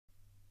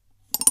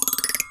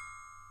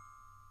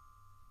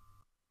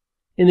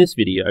In this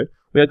video,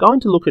 we are going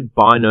to look at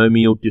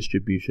binomial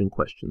distribution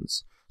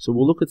questions. So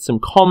we'll look at some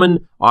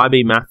common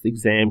IB Maths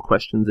exam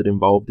questions that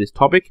involve this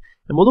topic,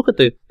 and we'll look at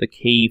the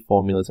key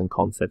formulas and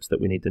concepts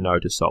that we need to know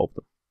to solve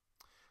them.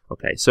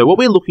 Okay, so what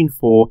we're looking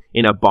for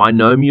in a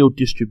binomial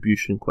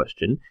distribution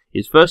question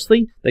is,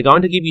 firstly, they're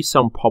going to give you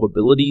some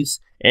probabilities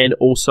and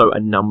also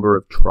a number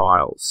of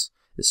trials.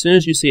 As soon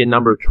as you see a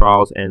number of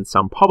trials and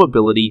some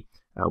probability,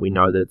 we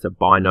know that it's a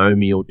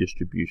binomial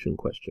distribution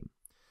question.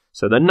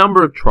 So the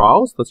number of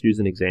trials, let's use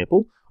an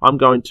example. I'm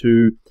going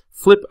to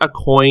flip a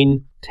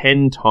coin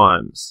 10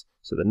 times.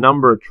 So the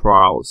number of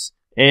trials,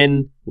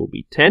 n, will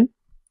be 10.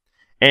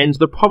 And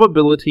the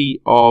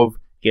probability of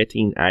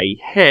getting a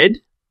head,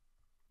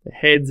 the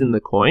heads in the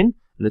coin,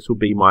 and this will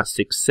be my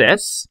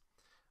success.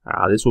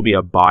 This will be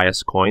a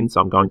bias coin,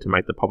 so I'm going to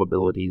make the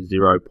probability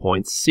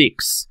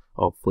 0.6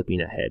 of flipping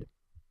a head.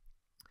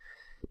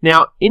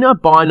 Now, in a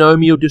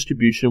binomial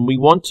distribution, we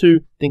want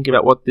to think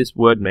about what this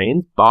word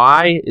means.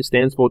 Bi, it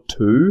stands for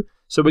 2.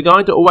 So we're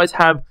going to always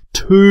have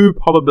 2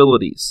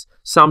 probabilities.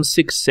 Some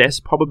success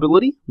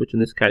probability, which in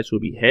this case will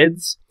be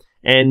heads,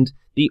 and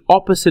the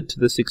opposite to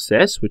the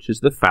success, which is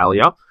the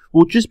failure,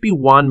 will just be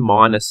 1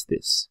 minus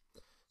this.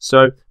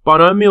 So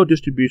binomial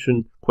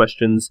distribution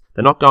questions,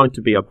 they're not going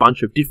to be a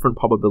bunch of different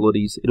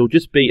probabilities. It'll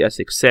just be a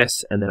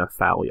success and then a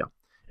failure.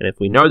 And if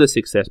we know the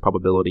success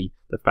probability,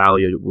 the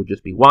failure will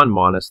just be 1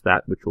 minus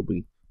that, which will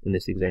be, in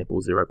this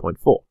example,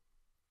 0.4.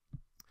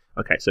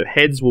 Okay, so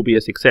heads will be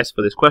a success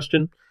for this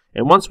question.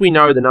 And once we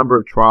know the number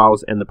of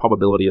trials and the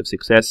probability of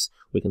success,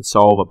 we can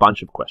solve a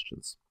bunch of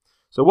questions.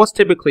 So what's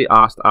typically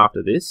asked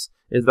after this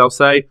is they'll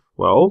say,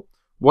 well,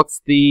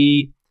 what's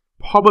the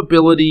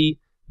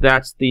probability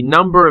that the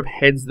number of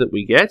heads that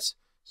we get?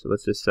 So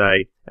let's just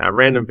say our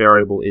random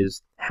variable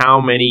is how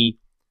many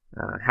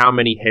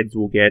heads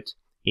we'll get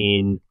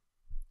in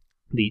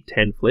the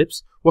 10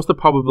 flips. What's the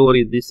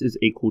probability this is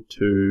equal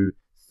to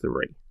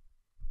 3?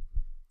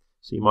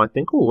 So you might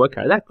think, oh,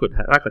 okay, that could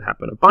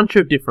happen a bunch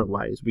of different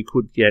ways. We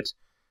could get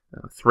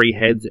 3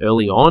 heads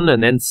early on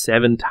and then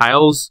 7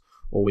 tails,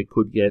 or we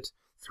could get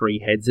 3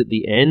 heads at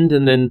the end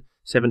and then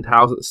 7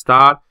 tails at the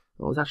start.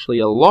 Well, there's actually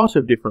a lot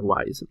of different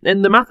ways.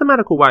 And the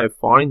mathematical way of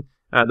finding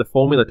the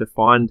formula to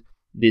find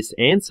this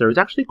answer is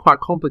actually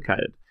quite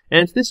complicated.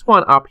 And it's this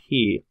one up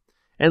here.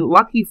 And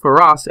lucky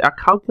for us, our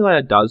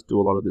calculator does do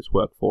a lot of this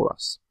work for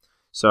us.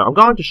 So I'm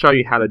going to show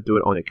you how to do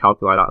it on your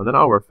calculator, and then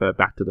I'll refer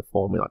back to the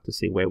formula to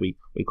see where we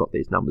got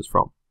these numbers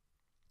from.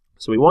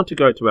 So we want to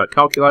go to our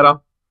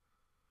calculator.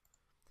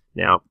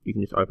 Now, you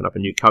can just open up a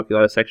new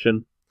calculator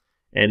section.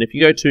 And if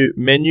you go to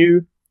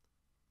Menu,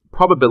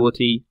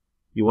 Probability,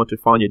 you want to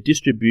find your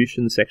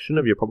distribution section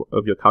of your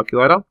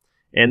calculator.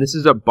 And this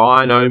is a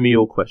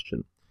binomial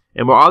question.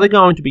 And we're either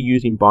going to be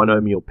using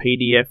Binomial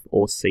Pdf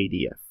or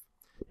Cdf.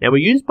 Now,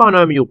 we use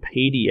Binomial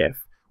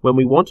Pdf when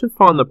we want to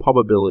find the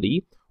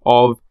probability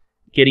of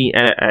getting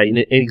an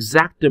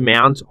exact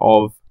amount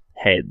of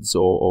heads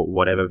or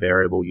whatever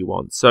variable you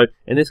want. So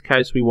in this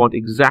case, we want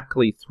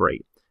exactly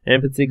 3. And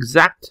if it's an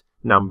exact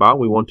number,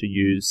 we want to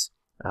use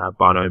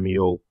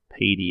Binomial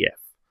Pdf.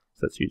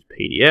 So let's use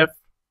Pdf.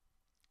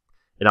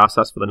 It asks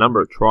us for the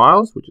number of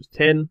trials, which is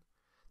 10.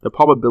 The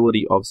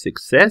probability of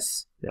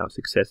success. Now,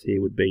 success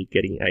here would be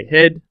getting a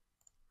head.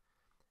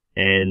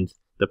 And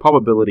the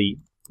probability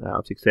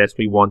of success,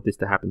 we want this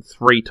to happen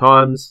 3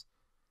 times.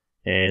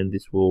 And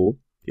this will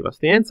give us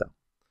the answer.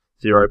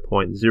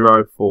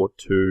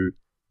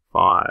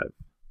 0.0425.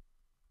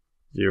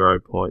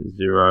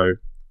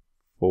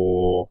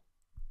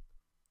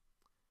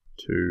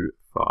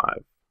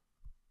 0.0425.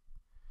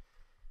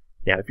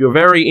 Now, if you're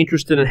very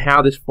interested in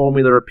how this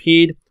formula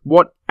appeared,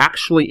 what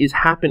actually is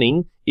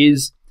happening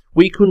is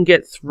we could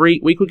get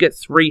 3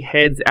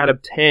 heads out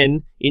of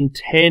 10 in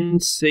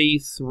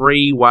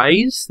 10C3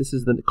 ways. This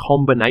is the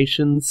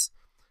combinations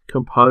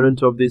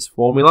component of this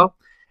formula.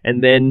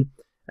 And then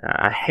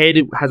a head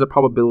has a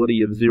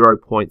probability of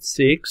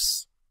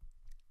 0.6.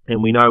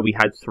 And we know we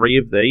had 3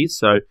 of these.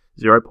 So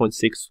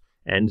 0.6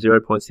 and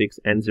 0.6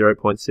 and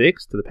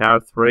 0.6 to the power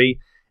of 3.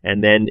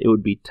 And then it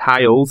would be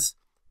tails,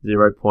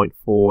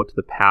 0.4 to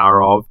the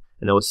power of,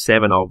 and there were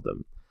 7 of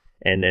them.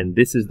 And then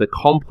this is the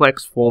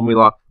complex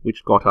formula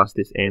which got us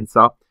this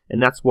answer,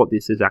 and that's what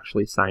this is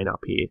actually saying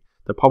up here.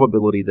 The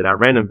probability that our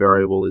random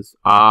variable is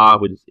r,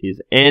 which is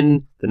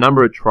n, the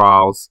number of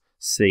trials,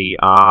 c,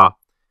 r,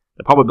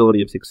 the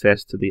probability of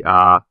success to the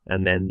r,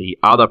 and then the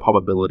other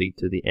probability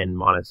to the n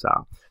minus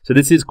r. So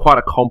this is quite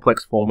a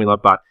complex formula,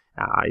 but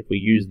if we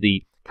use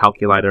the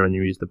calculator and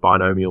use the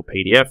Binomial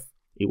Pdf,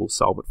 it will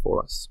solve it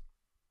for us.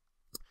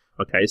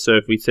 Okay, so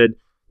if we said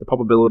the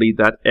probability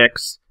that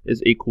x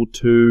is equal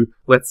to,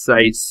 let's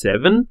say,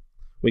 7,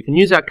 we can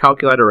use our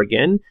calculator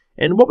again,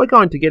 and what we're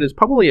going to get is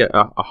probably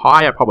a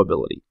higher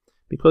probability.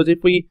 Because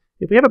if we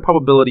have a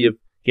probability of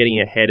getting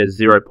a head as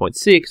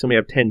 0.6 and we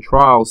have 10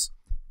 trials,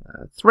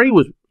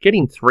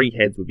 getting 3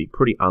 heads would be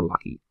pretty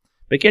unlucky.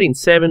 But getting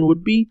 7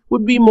 would be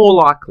more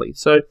likely.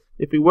 So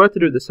if we were to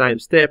do the same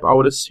step, I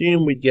would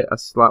assume we'd get a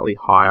slightly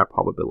higher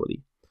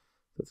probability.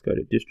 Let's go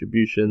to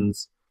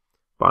Distributions,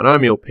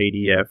 Binomial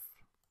Pdf,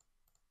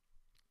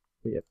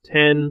 we have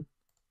 10,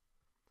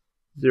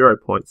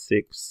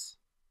 0.6,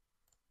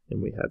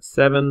 and we have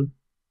 7,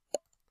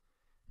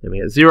 and we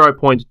have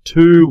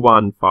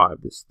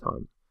 0.215 this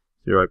time.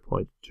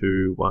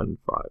 0.215.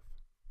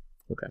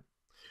 Okay.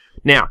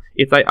 Now,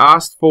 if they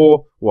asked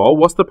for, well,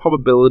 what's the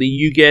probability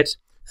you get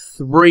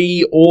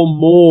 3 or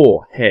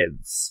more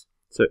heads?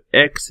 So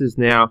x is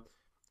now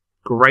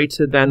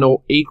greater than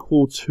or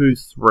equal to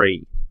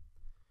 3.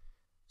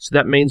 So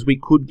that means we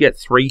could get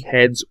 3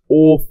 heads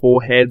or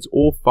 4 heads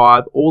or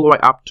 5 all the way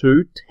up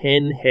to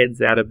 10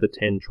 heads out of the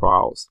 10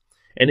 trials.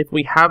 And if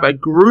we have a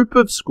group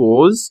of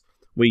scores,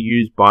 we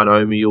use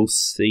Binomial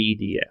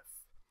Cdf.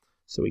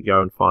 So we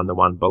go and find the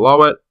one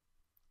below it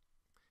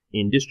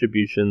in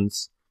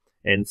distributions,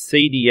 and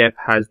CDF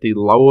has the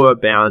lower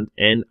bound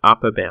and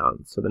upper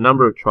bound. So the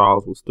number of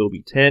trials will still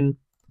be 10.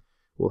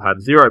 We'll have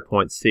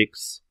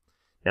 0.6.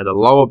 Now the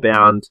lower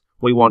bound,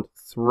 we want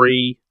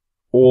 3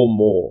 or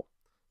more.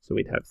 So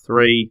we'd have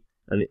 3,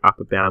 and the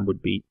upper bound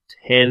would be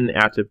 10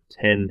 out of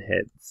 10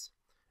 heads.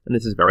 And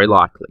this is very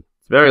likely.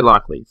 It's very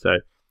likely. So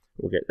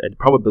we'll get a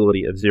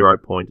probability of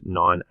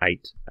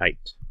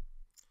 0.988.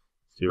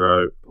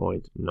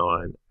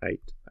 0.988.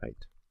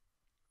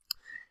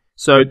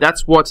 So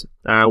that's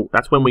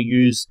when we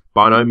use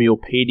Binomial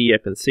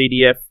Pdf and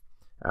Cdf.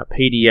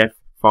 Pdf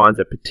finds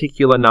a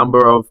particular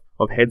number of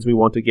heads we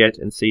want to get,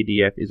 and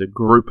Cdf is a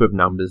group of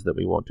numbers that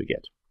we want to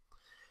get.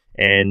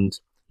 And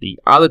the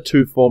other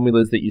two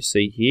formulas that you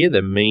see here,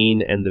 the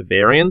mean and the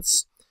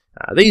variance,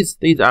 these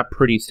are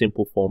pretty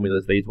simple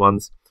formulas, these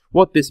ones.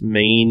 What this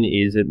mean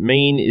is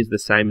the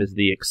same as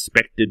the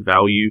expected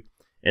value,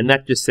 and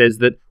that just says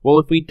that, well,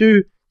 if we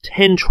do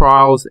 10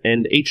 trials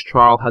and each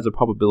trial has a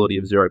probability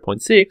of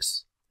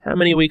 0.6, how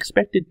many are we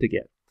expected to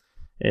get?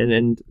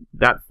 And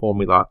that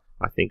formula,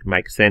 I think,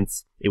 makes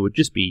sense. It would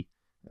just be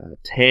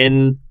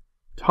 10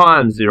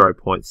 times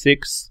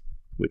 0.6,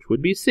 which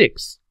would be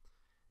 6.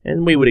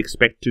 And we would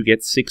expect to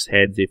get 6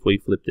 heads if we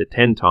flipped it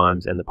 10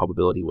 times and the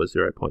probability was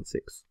 0.6.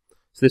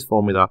 So this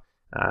formula,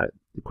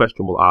 the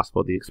question will ask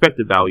for the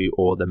expected value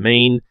or the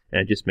mean,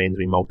 and it just means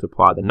we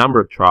multiply the number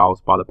of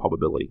trials by the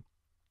probability.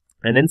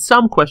 And then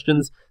some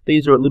questions,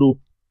 these are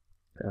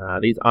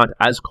these aren't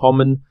as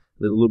common,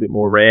 they're a little bit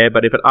more rare,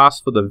 but if it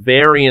asks for the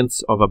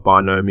variance of a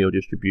binomial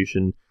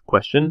distribution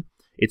question,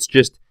 it's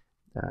just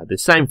the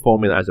same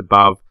formula as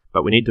above,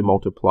 but we need to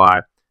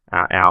multiply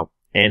our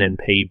n and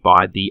p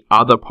by the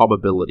other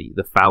probability,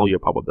 the failure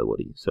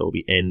probability. So it will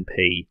be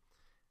np.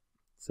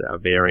 So our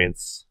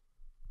variance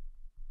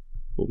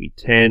will be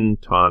 10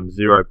 times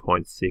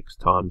 0.6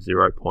 times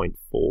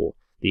 0.4,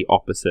 the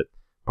opposite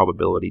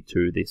probability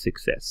to the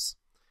success.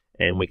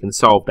 And we can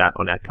solve that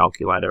on our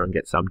calculator and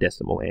get some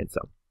decimal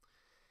answer.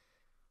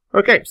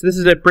 Okay, so this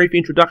is a brief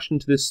introduction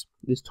to this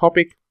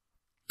topic.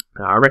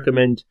 I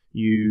recommend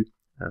you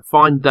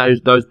find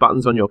those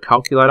buttons on your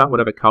calculator,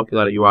 whatever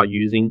calculator you are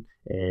using,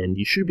 and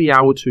you should be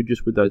able to,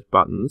 just with those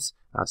buttons,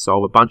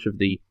 solve a bunch of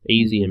the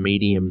easy and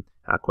medium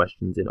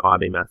questions in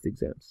IB Maths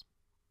exams.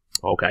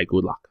 Okay,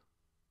 good luck.